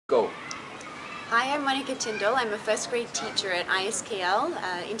Go. Hi, I'm Monica Tyndall. I'm a first grade teacher at ISKL,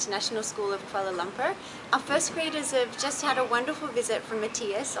 International School of Kuala Lumpur. Our first graders have just had a wonderful visit from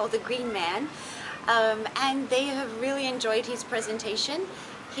Matthias, or the Green Man, and they have really enjoyed his presentation.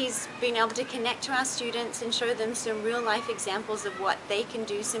 He's been able to connect to our students and show them some real life examples of what they can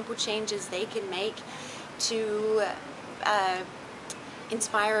do, simple changes they can make to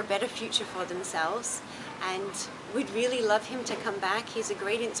inspire a better future for themselves. And we'd really love him to come back. He's a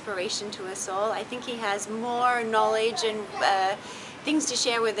great inspiration to us all. I think he has more knowledge and things to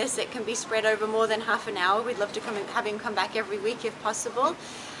share with us that can be spread over more than half an hour. We'd love to have him come back every week if possible.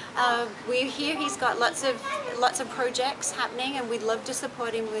 We hear he's got lots of projects happening, and we'd love to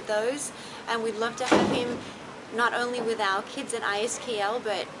support him with those. And we'd love to have him not only with our kids at ISKL,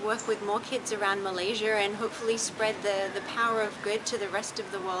 but work with more kids around Malaysia and hopefully spread the power of good to the rest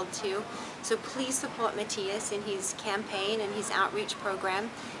of the world too. So please support Matthias in his campaign and his outreach program.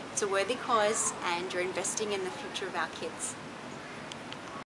 It's a worthy cause, and you're investing in the future of our kids.